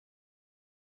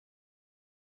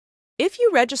If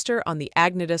you register on the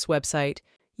AGNITAS website,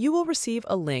 you will receive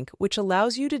a link which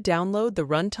allows you to download the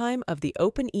runtime of the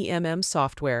OpenEMM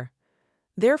software.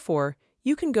 Therefore,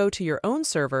 you can go to your own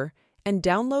server and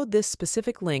download this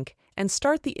specific link and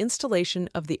start the installation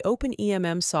of the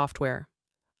OpenEMM software.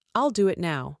 I'll do it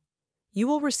now. You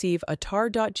will receive a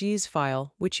tar.gz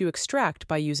file which you extract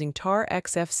by using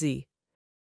tar-xfz.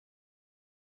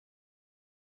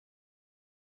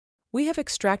 We have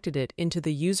extracted it into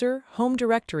the user home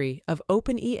directory of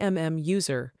OpenEMM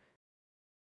user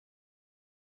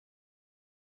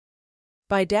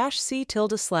by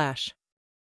 -c/.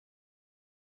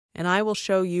 And I will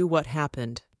show you what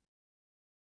happened.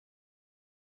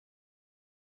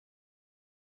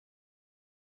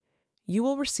 You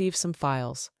will receive some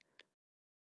files.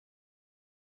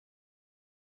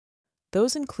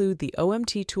 Those include the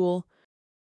OMT tool,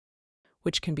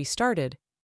 which can be started.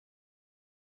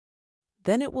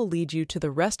 Then it will lead you to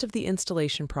the rest of the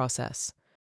installation process.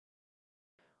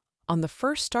 On the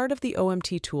first start of the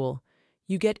OMT tool,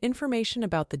 you get information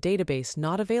about the database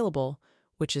not available,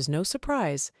 which is no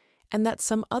surprise, and that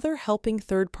some other helping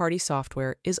third-party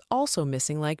software is also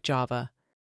missing, like Java.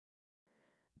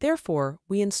 Therefore,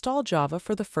 we install Java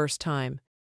for the first time.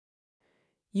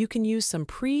 You can use some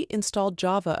pre-installed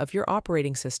Java of your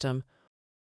operating system,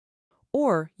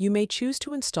 or you may choose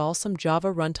to install some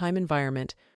Java runtime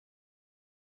environment,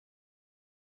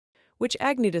 which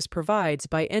AGNITAS provides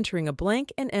by entering a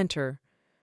blank and enter.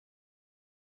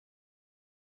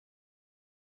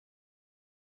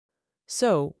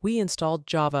 So, we installed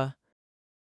Java.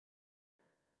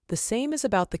 The same is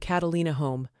about the Catalina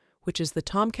Home, which is the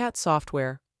Tomcat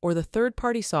software or the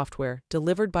third-party software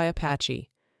delivered by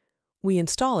Apache. We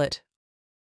install it,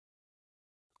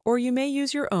 or you may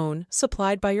use your own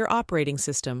supplied by your operating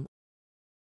system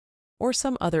or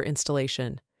some other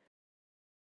installation.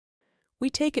 We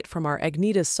take it from our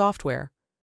AGNITAS software.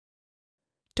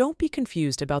 Don't be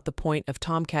confused about the point of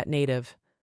Tomcat Native.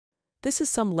 This is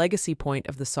some legacy point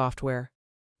of the software,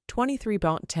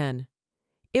 23.10.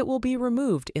 It will be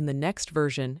removed in the next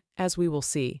version, as we will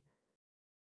see.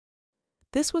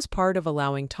 This was part of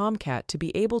allowing Tomcat to be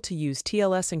able to use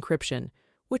TLS encryption,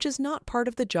 which is not part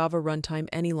of the Java runtime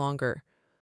any longer.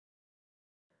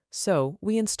 So,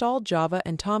 we installed Java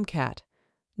and Tomcat.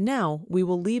 Now, we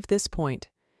will leave this point.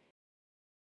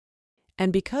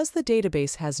 And because the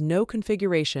database has no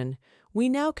configuration, we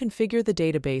now configure the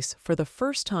database for the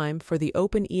first time for the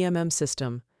OpenEMM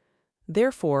system.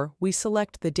 Therefore, we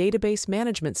select the database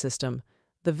management system,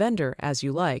 the vendor as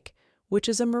you like, which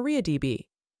is a MariaDB.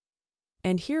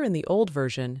 And here in the old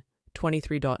version,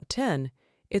 23.10,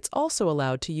 it's also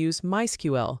allowed to use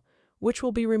MySQL, which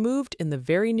will be removed in the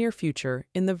very near future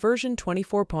in the version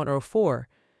 24.04,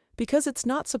 because it's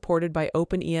not supported by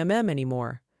OpenEMM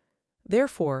anymore.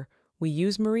 Therefore, we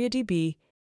use MariaDB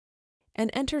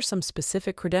and enter some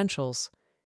specific credentials.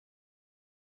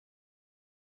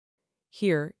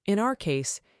 Here, in our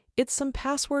case, it's some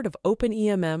password of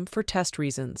OpenEMM for test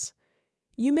reasons.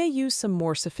 You may use some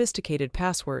more sophisticated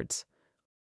passwords.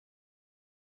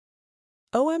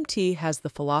 OMT has the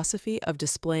philosophy of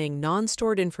displaying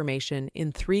non-stored information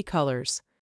in 3 colors.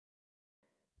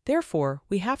 Therefore,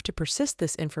 we have to persist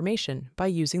this information by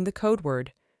using the code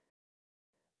word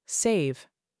save.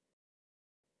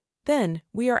 Then,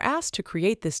 we are asked to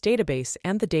create this database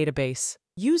and the database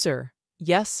user.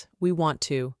 Yes, we want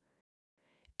to.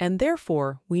 And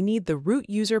therefore, we need the root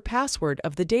user password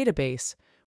of the database,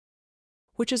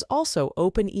 which is also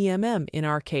OpenEMM in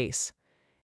our case.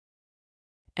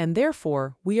 And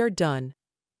therefore, we are done.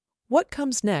 What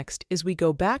comes next is we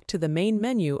go back to the main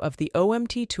menu of the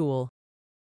OMT tool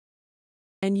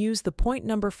and use the point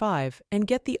number 5 and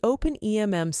get the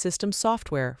OpenEMM system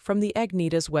software from the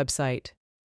AGNITAS website.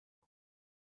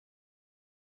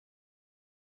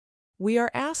 We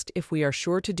are asked if we are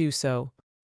sure to do so.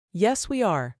 Yes, we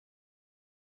are.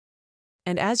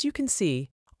 And as you can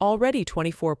see, already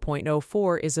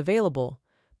 24.04 is available,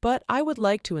 but I would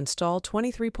like to install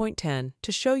 23.10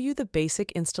 to show you the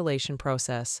basic installation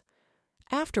process.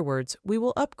 Afterwards, we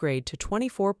will upgrade to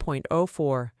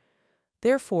 24.04.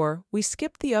 Therefore, we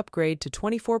skip the upgrade to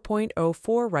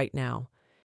 24.04 right now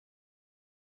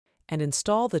and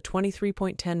install the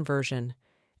 23.10 version.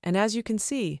 And as you can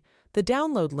see, the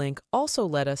download link also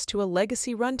led us to a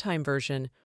legacy runtime version,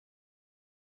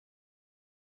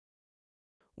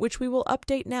 which we will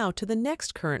update now to the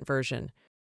next current version,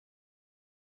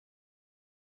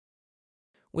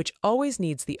 which always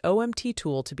needs the OMT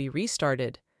tool to be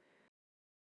restarted.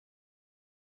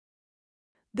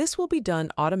 This will be done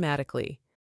automatically.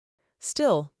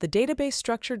 Still, the database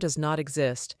structure does not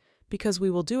exist because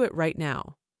we will do it right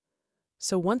now.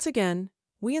 So once again,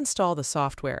 we install the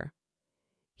software.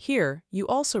 Here, you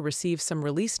also receive some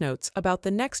release notes about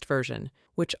the next version,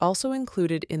 which also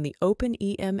included in the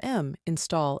OpenEMM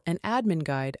install and admin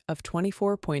guide of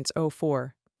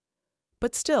 24.04.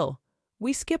 But still,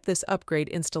 we skip this upgrade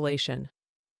installation.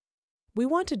 We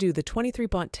want to do the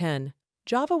 23.10.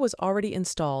 Java was already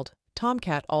installed,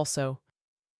 Tomcat also.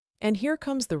 And here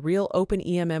comes the real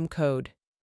OpenEMM code.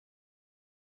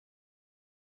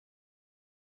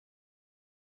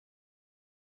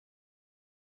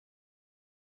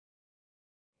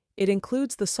 It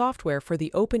includes the software for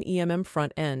the OpenEMM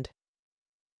front end.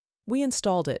 We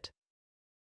installed it.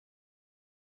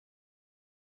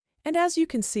 And as you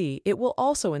can see, it will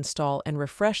also install and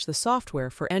refresh the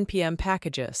software for NPM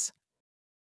packages.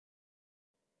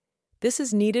 This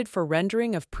is needed for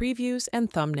rendering of previews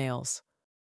and thumbnails.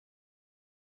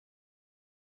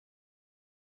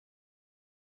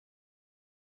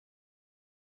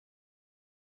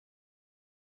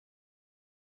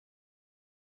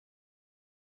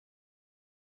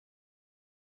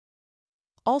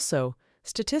 Also,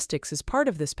 statistics is part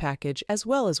of this package as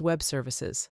well as web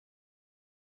services.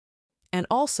 And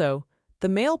also, the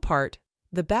mail part,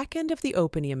 the backend of the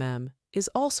OpenEMM, is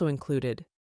also included.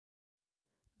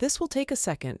 This will take a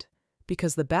second,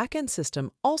 because the backend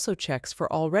system also checks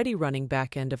for already running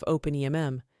backend of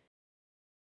OpenEMM,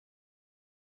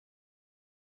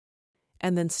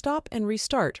 and then stop and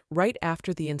restart right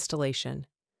after the installation.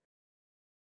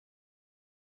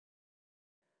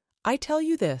 I tell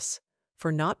you this,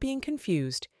 for not being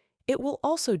confused, it will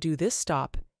also do this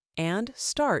stop and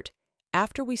start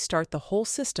after we start the whole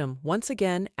system once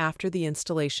again after the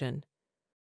installation.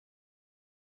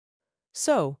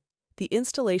 So, the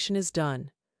installation is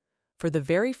done. For the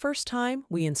very first time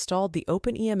we installed the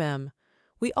OpenEMM,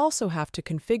 we also have to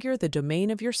configure the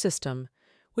domain of your system,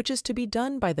 which is to be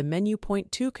done by the menu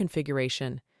point 2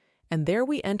 configuration, and there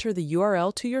we enter the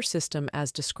URL to your system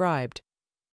as described.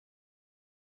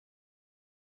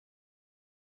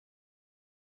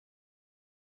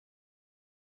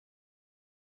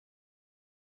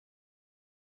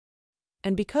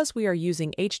 And because we are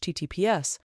using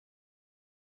HTTPS,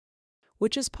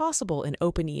 which is possible in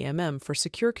OpenEMM for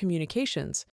secure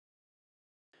communications,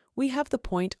 we have the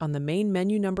point on the main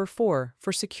menu number 4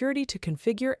 for security to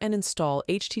configure and install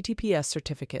HTTPS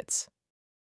certificates.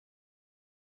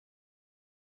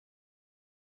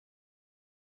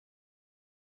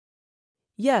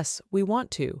 Yes, we want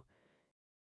to.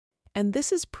 And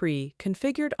this is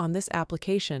pre-configured on this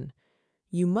application.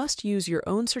 You must use your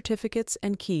own certificates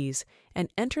and keys and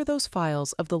enter those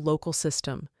files of the local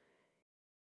system.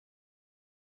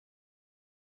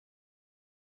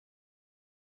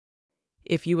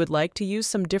 If you would like to use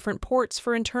some different ports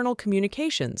for internal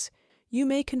communications, you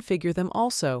may configure them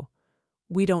also.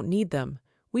 We don't need them,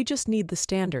 we just need the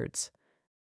standards.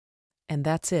 And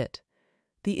that's it.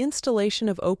 The installation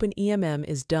of OpenEMM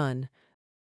is done.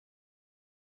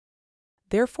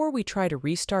 Therefore, we try to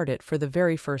restart it for the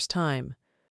very first time.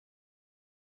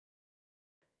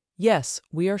 Yes,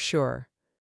 we are sure.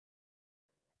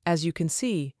 As you can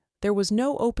see, there was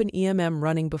no OpenEMM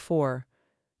running before.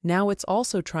 Now it's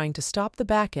also trying to stop the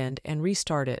backend and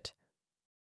restart it.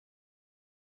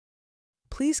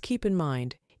 Please keep in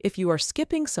mind, if you are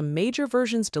skipping some major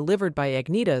versions delivered by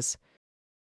AGNITAS,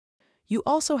 you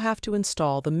also have to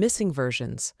install the missing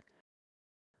versions.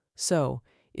 So,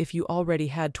 if you already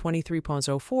had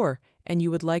 23.04 and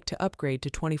you would like to upgrade to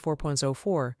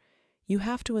 24.04, you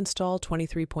have to install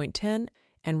 23.10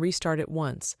 and restart it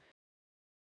once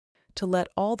to let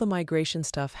all the migration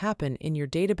stuff happen in your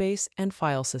database and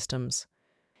file systems.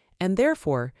 And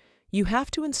therefore, you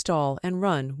have to install and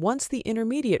run once the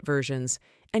intermediate versions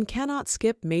and cannot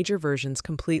skip major versions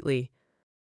completely.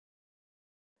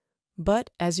 But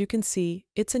as you can see,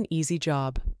 it's an easy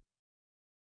job.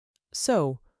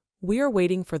 So, we are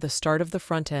waiting for the start of the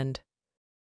front end.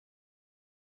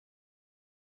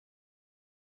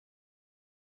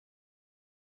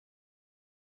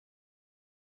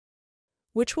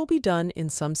 Which will be done in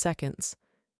some seconds.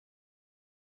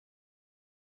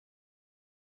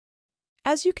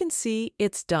 As you can see,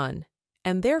 it's done,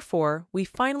 and therefore we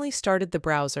finally started the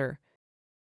browser.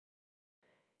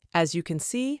 As you can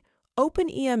see,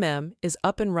 OpenEMM is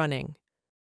up and running.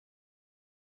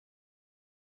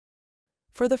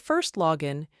 For the first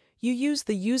login, you use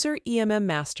the user EMM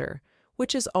master,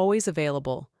 which is always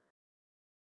available.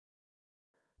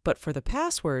 But for the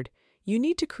password, you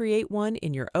need to create one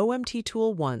in your OMT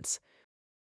tool once,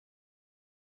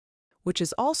 which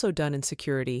is also done in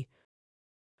security.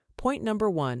 Point number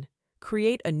 1,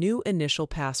 create a new initial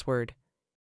password.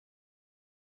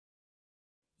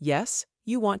 Yes,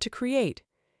 you want to create.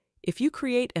 If you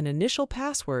create an initial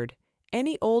password,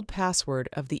 any old password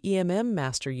of the EMM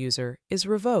master user is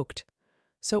revoked.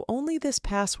 So only this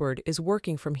password is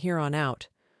working from here on out.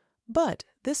 But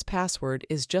this password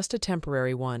is just a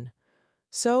temporary one.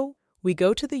 So we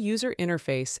go to the user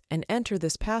interface and enter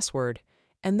this password,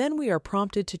 and then we are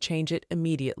prompted to change it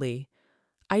immediately.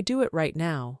 I do it right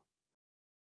now.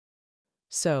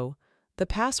 So, the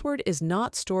password is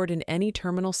not stored in any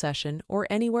terminal session or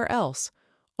anywhere else,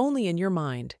 only in your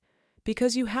mind,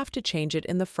 because you have to change it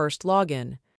in the first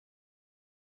login.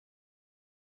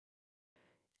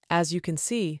 As you can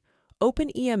see,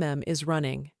 OpenEMM is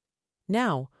running.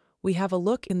 Now, we have a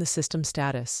look in the system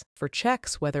status for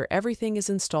checks whether everything is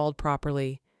installed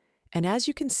properly. And as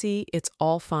you can see, it's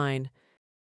all fine.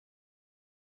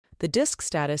 The disk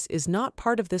status is not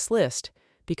part of this list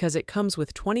because it comes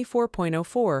with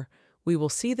 24.04. We will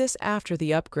see this after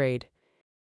the upgrade.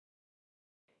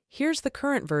 Here's the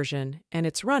current version, and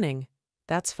it's running.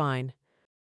 That's fine.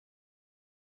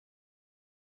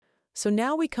 So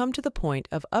now we come to the point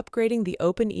of upgrading the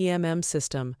OpenEMM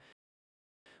system,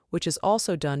 which is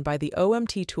also done by the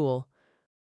OMT tool.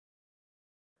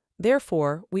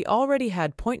 Therefore, we already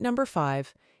had point number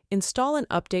 5, install an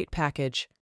update package.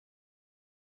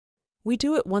 We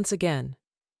do it once again.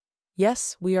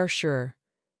 Yes, we are sure.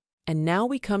 And now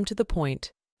we come to the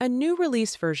point, a new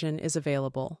release version is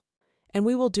available, and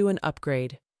we will do an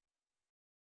upgrade.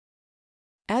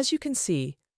 As you can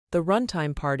see, the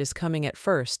runtime part is coming at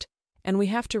first, and we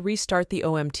have to restart the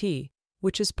OMT,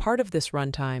 which is part of this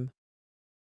runtime,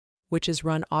 which is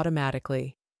run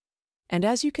automatically. And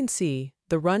as you can see,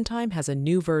 the runtime has a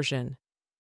new version.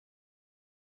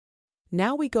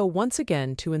 Now we go once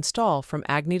again to install from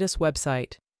AGNITAS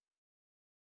website.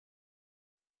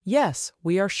 Yes,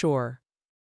 we are sure.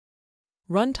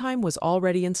 Runtime was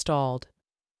already installed.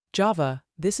 Java,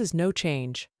 this is no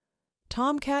change.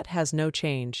 Tomcat has no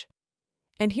change.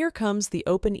 And here comes the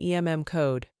OpenEMM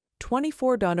code,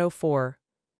 24.04.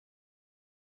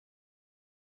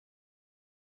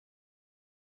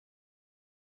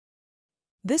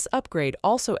 This upgrade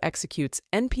also executes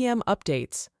npm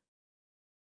updates.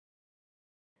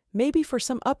 Maybe for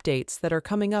some updates that are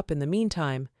coming up in the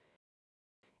meantime.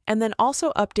 And then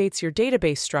also updates your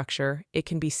database structure, it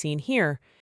can be seen here,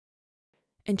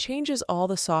 and changes all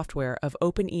the software of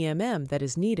OpenEMM that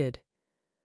is needed.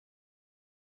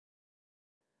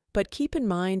 But keep in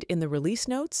mind in the release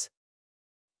notes,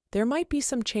 there might be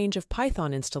some change of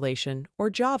Python installation or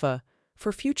Java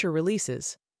for future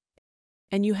releases,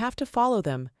 and you have to follow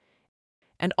them.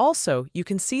 And also, you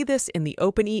can see this in the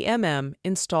OpenEMM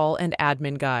Install and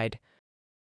Admin Guide.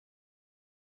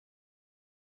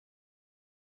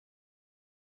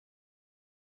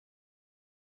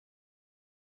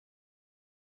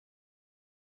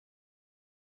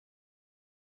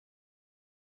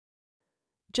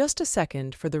 Just a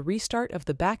second for the restart of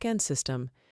the backend system.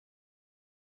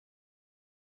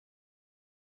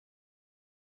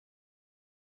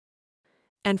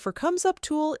 And for Comes Up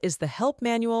tool is the help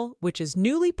manual, which is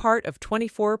newly part of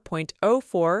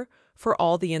 24.04 for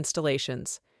all the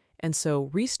installations. And so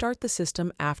restart the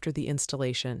system after the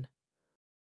installation.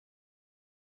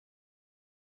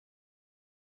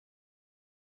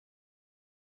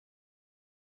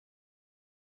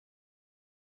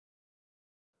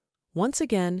 Once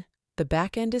again, the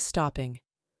backend is stopping.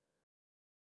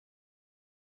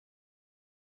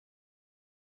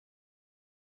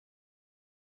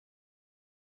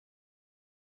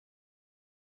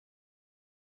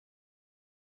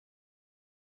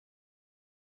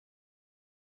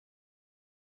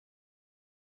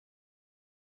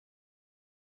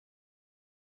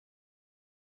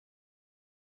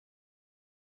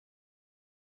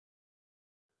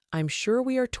 I'm sure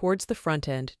we are towards the front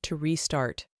end to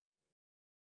restart.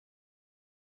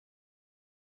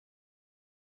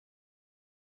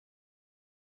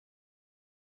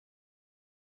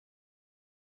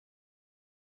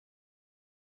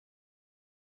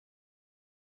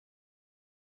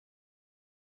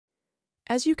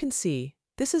 As you can see,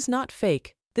 this is not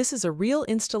fake. This is a real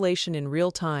installation in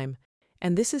real time,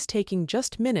 and this is taking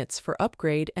just minutes for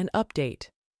upgrade and update.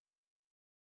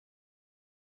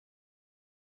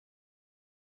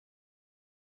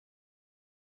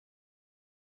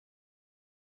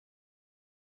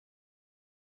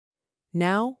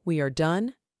 Now we are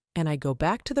done, and I go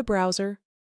back to the browser,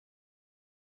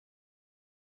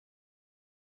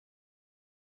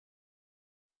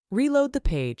 reload the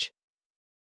page.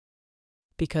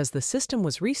 Because the system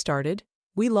was restarted,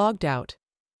 we logged out.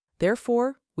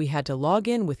 Therefore, we had to log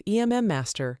in with EMM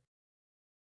Master.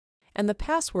 And the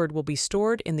password will be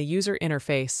stored in the user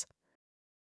interface.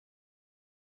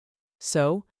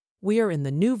 So, We are in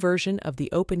the new version of the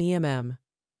OpenEMM.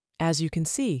 As you can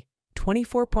see,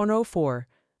 24.04,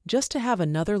 just to have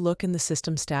another look in the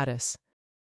system status.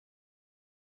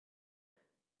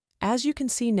 As you can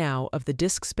see now of the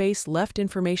disk space left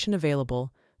information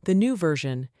available, the new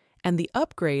version, and the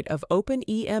upgrade of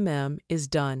OpenEMM is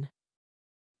done.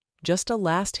 Just a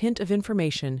last hint of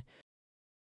information.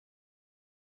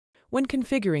 When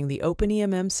configuring the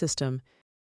OpenEMM system,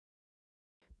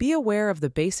 be aware of the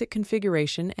basic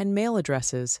configuration and mail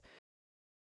addresses,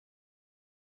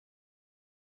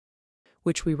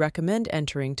 which we recommend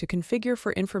entering to configure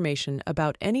for information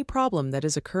about any problem that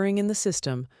is occurring in the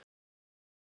system,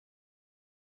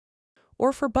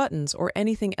 or for buttons or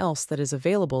anything else that is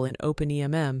available in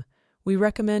OpenEMM, we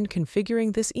recommend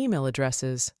configuring this email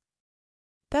addresses.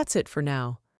 That's it for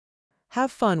now.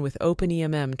 Have fun with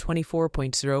OpenEMM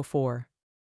 24.04.